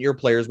 2nd-year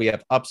players, we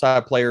have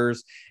upside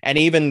players, and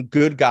even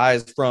good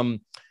guys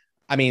from,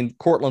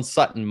 Cortland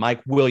Sutton,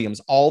 Mike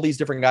Williams, all these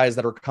different guys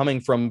that are coming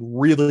from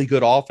really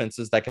good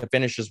offenses that can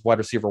finish as wide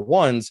receiver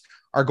 1s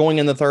are going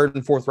in the 3rd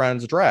and 4th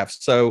rounds of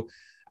drafts. So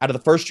out of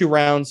the first 2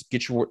 rounds,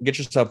 get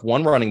yourself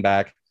one running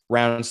back.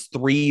 Rounds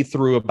 3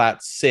 through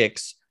about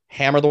 6,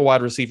 hammer the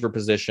wide receiver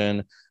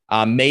position,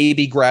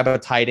 maybe grab a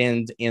tight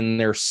end in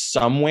there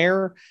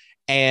somewhere.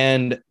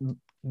 And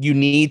you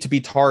need to be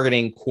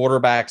targeting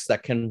quarterbacks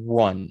that can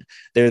run.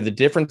 They're the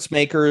difference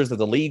makers. They're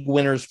the league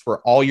winners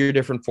for all your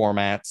different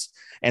formats.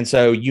 And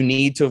so you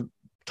need to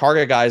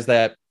target guys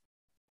that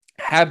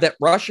have that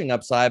rushing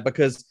upside,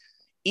 because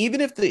even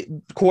if the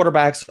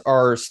quarterbacks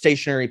are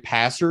stationary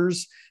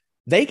passers,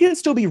 they can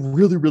still be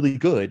really, really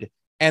good.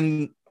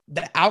 And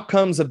the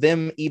outcomes of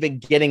them even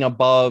getting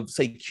above,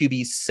 say,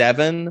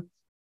 QB7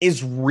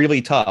 is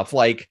really tough.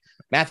 Like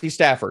Matthew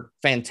Stafford,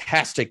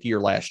 fantastic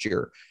year last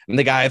year. And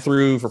the guy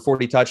threw for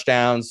 40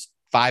 touchdowns,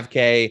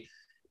 5K.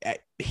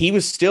 He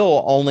was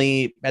still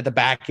only at the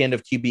back end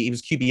of QB. He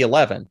was QB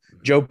 11.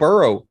 Joe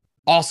Burrow,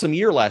 awesome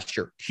year last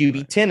year,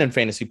 QB 10 in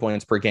fantasy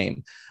points per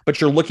game. But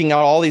you're looking at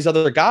all these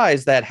other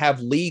guys that have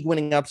league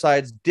winning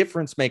upsides,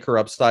 difference maker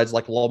upsides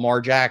like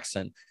Lamar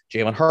Jackson,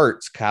 Jalen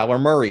Hurts, Kyler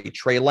Murray,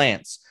 Trey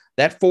Lance.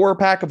 That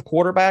 4-pack of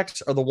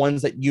quarterbacks are the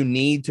ones that you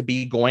need to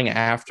be going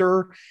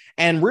after.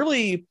 And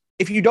really,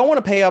 if you don't want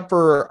to pay up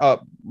for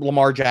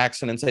Lamar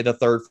Jackson in, say, the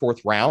third,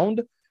 fourth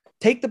round,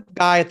 take the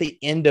guy at the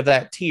end of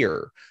that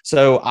tier.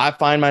 So I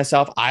find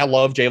myself, I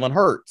love Jalen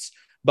Hurts,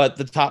 but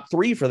the top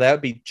three for that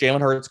would be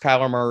Jalen Hurts,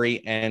 Kyler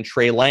Murray, and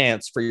Trey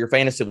Lance for your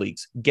fantasy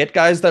leagues. Get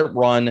guys that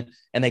run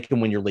and they can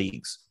win your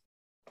leagues.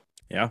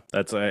 Yeah,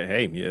 that's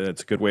a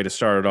good way to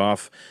start it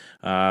off.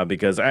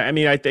 Because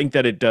I think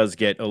that it does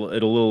get a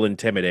little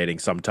intimidating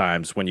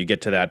sometimes when you get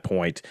to that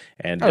point,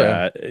 and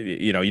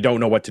you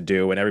don't know what to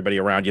do, and everybody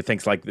around you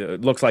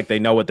looks like they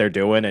know what they're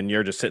doing, and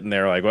you're just sitting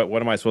there like,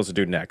 what am I supposed to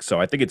do next? So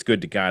I think it's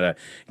good to kind of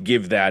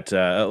give that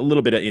a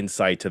little bit of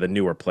insight to the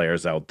newer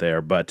players out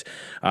there. But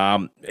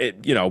one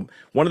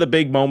of the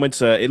big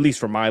moments, at least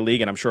for my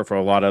league, and I'm sure for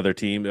a lot of other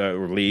team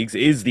leagues,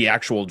 is the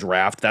actual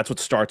draft. That's what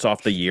starts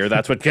off the year.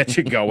 That's what gets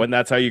you going.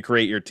 That's how you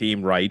create your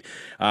team right.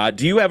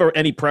 Do you have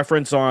any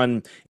preference on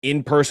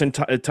in-person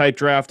type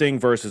drafting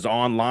versus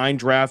online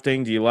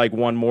drafting? Do you like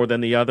one more than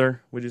the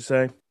other, would you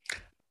say?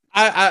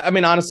 I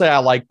mean, honestly, I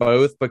like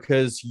both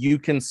because you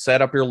can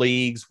set up your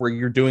leagues where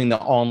you're doing the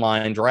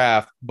online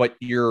draft, but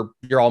you're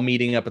all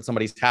meeting up at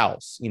somebody's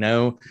house,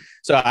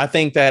 So I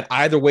think that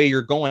either way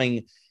you're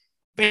going,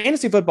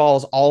 fantasy football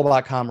is all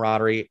about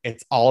camaraderie.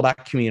 It's all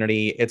about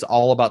community. It's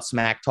all about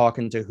smack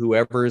talking to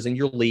whoever's in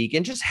your league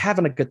and just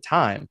having a good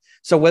time.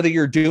 So whether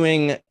you're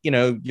doing,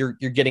 you're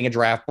getting a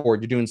draft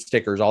board, you're doing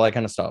stickers, all that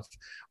kind of stuff,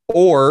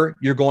 or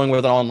you're going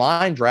with an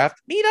online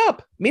draft, meet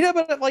up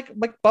at like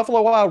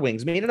Buffalo Wild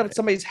Wings, meet up at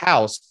somebody's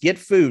house, get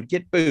food,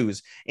 get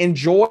booze,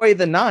 enjoy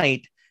the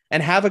night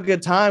and have a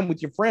good time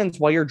with your friends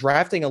while you're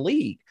drafting a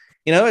league.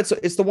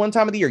 It's the one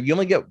time of the year. You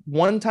only get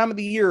one time of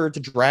the year to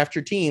draft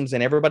your teams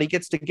and everybody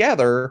gets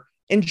together.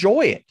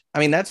 Enjoy it. I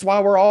mean, that's why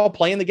we're all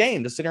playing the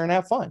game, to sit here and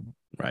have fun.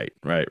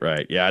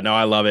 Right. Yeah, no,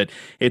 I love it.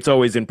 It's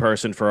always in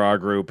person for our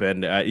group,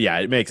 and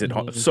it makes it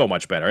so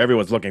much better.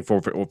 Everyone's looking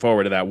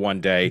forward to that one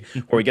day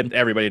where we get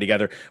everybody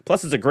together.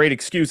 Plus, it's a great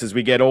excuse as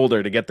we get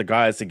older to get the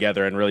guys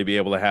together and really be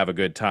able to have a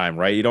good time,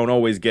 right? You don't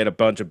always get a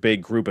bunch of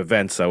big group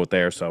events out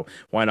there, so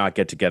why not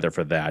get together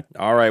for that?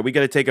 All right, we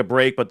got to take a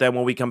break, but then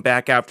when we come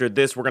back after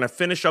this, we're going to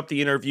finish up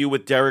the interview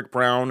with Derek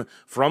Brown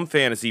from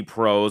Fantasy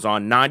Pros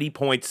on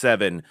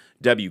 90.7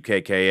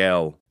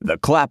 WKKL. The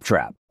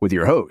Claptrap with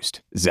your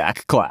host,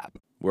 Zack Clapp.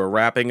 We're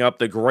wrapping up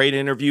the great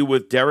interview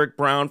with Derek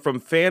Brown from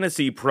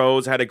Fantasy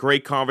Pros. Had a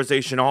great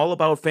conversation all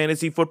about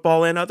fantasy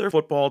football and other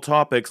football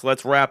topics.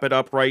 Let's wrap it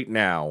up right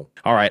now.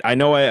 All right, I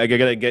know I got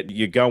to get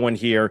you going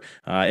here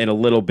in a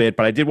little bit,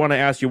 but I did want to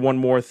ask you one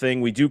more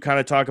thing. We do kind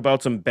of talk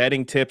about some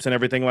betting tips and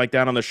everything like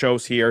that on the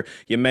shows here.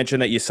 You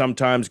mentioned that you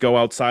sometimes go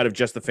outside of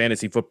just the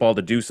fantasy football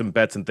to do some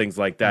bets and things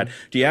like that.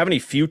 Do you have any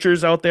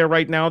futures out there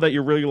right now that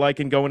you're really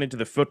liking going into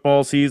the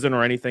football season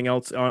or anything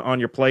else on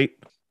your plate?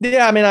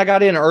 Yeah, I mean, I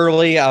got in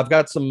early. I've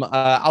got some.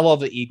 I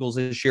love the Eagles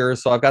this year,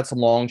 so I've got some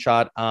long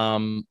shot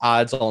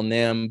odds on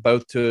them,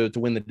 both to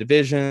win the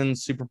division,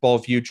 Super Bowl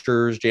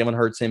futures, Jalen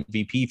Hurts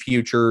MVP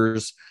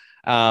futures.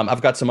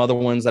 I've got some other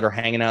ones that are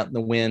hanging out in the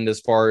wind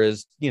as far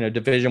as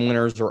division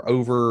winners or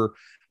over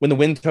when the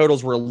win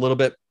totals were a little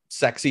bit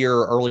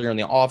sexier earlier in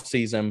the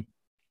offseason.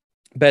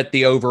 Bet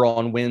the over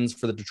on wins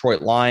for the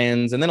Detroit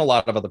Lions, and then a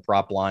lot of other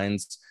prop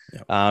lines.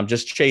 Yep.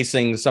 Just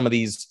chasing some of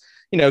these.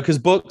 Because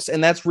books,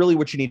 and that's really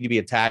what you need to be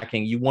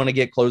attacking. You want to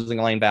get closing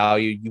line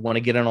value. You want to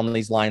get in on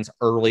these lines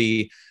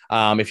early.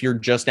 If you're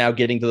just now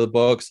getting to the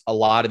books, a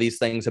lot of these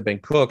things have been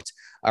cooked,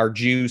 are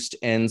juiced.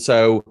 And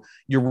so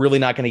you're really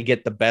not going to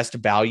get the best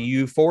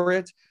value for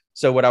it.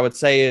 So what I would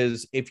say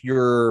is if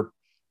you're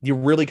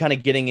really kind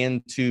of getting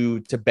into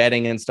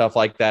betting and stuff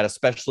like that,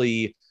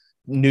 especially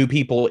new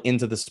people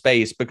into the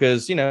space,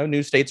 because,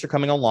 new states are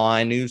coming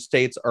online, new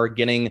states are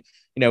getting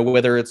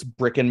whether it's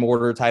brick and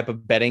mortar type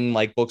of betting,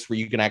 like books where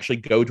you can actually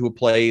go to a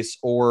place,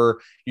 or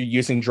you're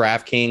using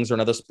DraftKings or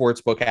another sports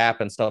book app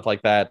and stuff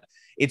like that.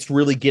 It's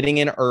really getting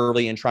in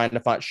early and trying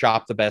to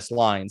shop the best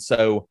lines.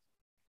 So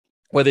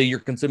whether you're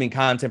consuming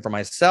content for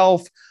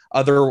myself,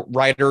 other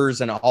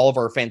writers, and all of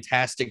our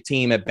fantastic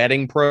team at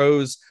Betting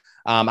Pros,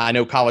 I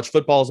know college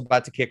football is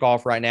about to kick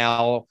off right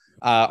now.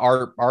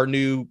 Our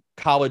new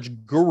college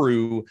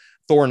guru,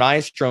 Thor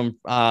Nystrom,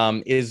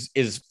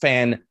 is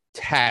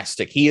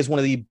fantastic. He is one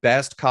of the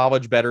best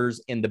college bettors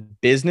in the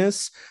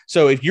business.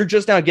 So if you're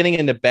just now getting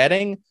into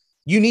betting,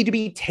 you need to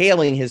be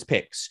tailing his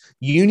picks.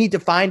 You need to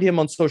find him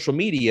on social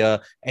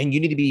media, and you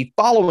need to be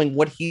following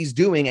what he's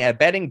doing at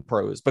Betting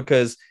Pros,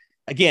 because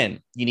again,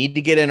 you need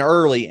to get in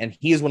early, and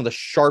he is one of the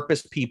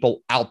sharpest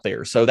people out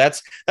there. So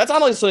that's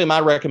honestly my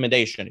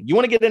recommendation. You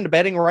want to get into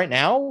betting right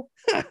now?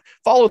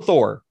 Follow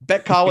Thor,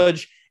 bet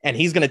college, and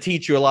he's going to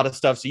teach you a lot of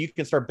stuff so you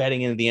can start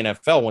betting into the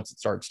NFL once it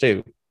starts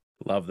too.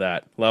 Love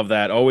that. Love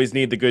that. Always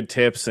need the good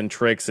tips and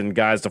tricks and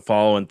guys to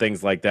follow and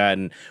things like that.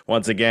 And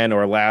once again,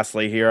 or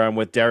lastly, here I'm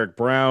with Derek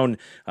Brown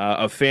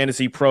of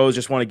Fantasy Pros.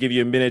 Just want to give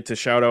you a minute to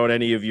shout out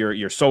any of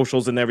your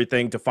socials and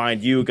everything to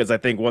find you, because I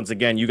think, once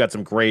again, you got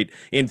some great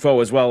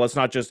info as well. Let's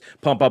not just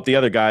pump up the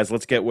other guys.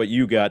 Let's get what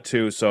you got,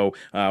 too. So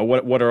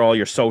what are all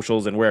your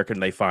socials and where can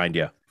they find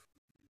you?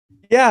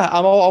 Yeah,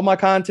 all my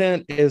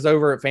content is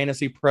over at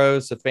Fantasy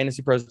Pros, so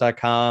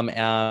fantasypros.com.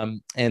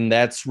 And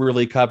that's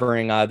really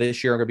covering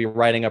this year. I'm going to be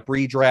writing up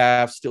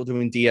redrafts, still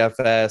doing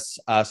DFS,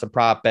 some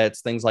prop bets,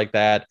 things like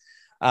that.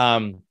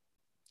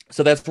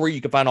 So that's where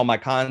you can find all my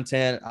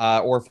content,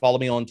 or follow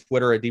me on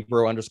Twitter at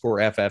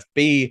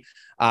 @deepbro_FFB.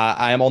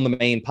 I am on the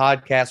main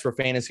podcast for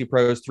Fantasy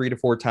Pros 3 to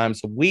 4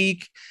 times a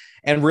week.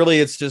 And really,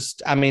 it's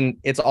just, I mean,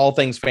 it's all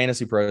things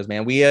Fantasy Pros,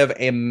 man. We have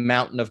a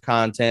mountain of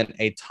content,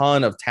 a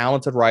ton of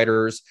talented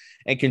writers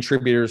and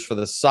contributors for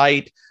the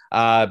site.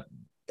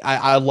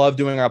 I love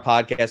doing our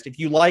podcast. If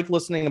you like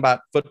listening about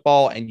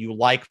football and you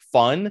like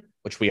fun,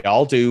 which we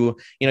all do,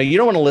 you know, you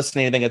don't want to listen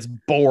to anything that's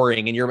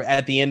boring and you're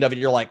at the end of it,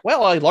 you're like,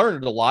 well, I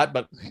learned a lot,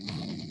 but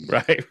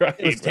right.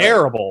 it's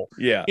terrible.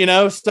 Yeah. You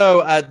know,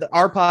 so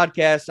our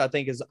podcast, I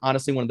think, is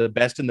honestly one of the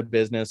best in the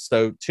business.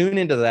 So tune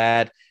into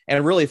that.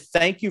 And really,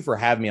 thank you for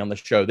having me on the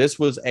show. This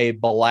was a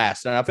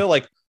blast. And I feel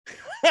like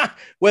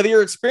whether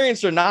you're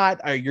experienced or not,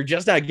 or you're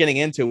just not getting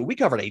into it, we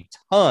covered a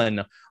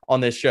ton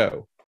on this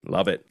show.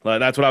 Love it.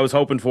 That's what I was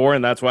hoping for,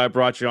 and that's why I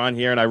brought you on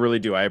here, and I really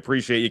do. I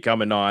appreciate you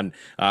coming on.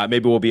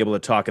 Maybe we'll be able to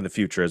talk in the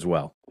future as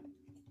well.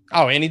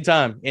 Oh,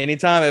 anytime.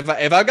 If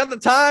I've got the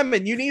time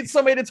and you need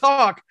somebody to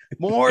talk,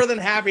 more than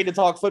happy to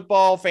talk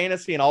football,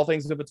 fantasy, and all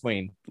things in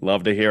between.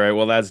 Love to hear it.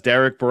 Well, that's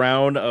Derek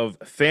Brown of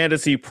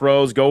Fantasy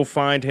Pros. Go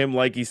find him.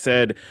 Like he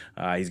said,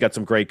 he's got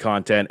some great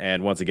content,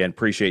 and once again,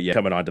 appreciate you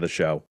coming on to the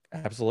show.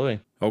 Absolutely.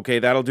 Okay,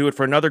 that'll do it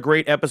for another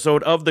great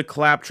episode of The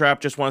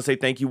Claptrap. Just want to say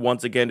thank you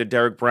once again to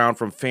Derek Brown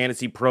from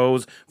Fantasy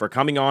Pros for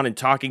coming on and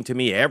talking to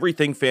me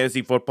everything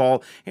fantasy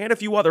football and a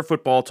few other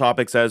football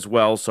topics as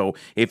well. So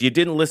if you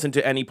didn't listen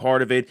to any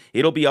part of it,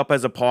 it'll be up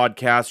as a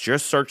podcast.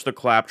 Just search The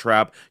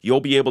Claptrap.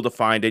 You'll be able to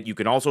find it. You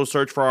can also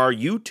search for our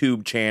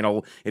YouTube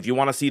channel. If you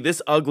want to see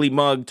this ugly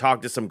mug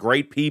talk to some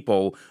great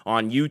people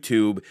on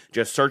YouTube,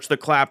 just search The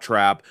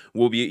Claptrap.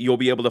 You'll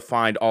be able to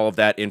find all of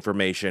that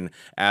information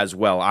as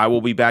well. I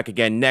will be back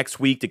again next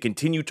week to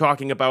continue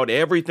talking about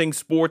everything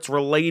sports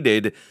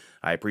related.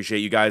 I appreciate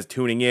you guys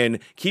tuning in.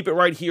 Keep it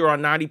right here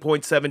on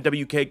 90.7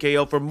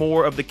 WKKL for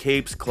more of the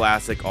Capes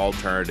Classic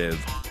Alternative.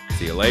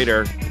 See you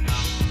later.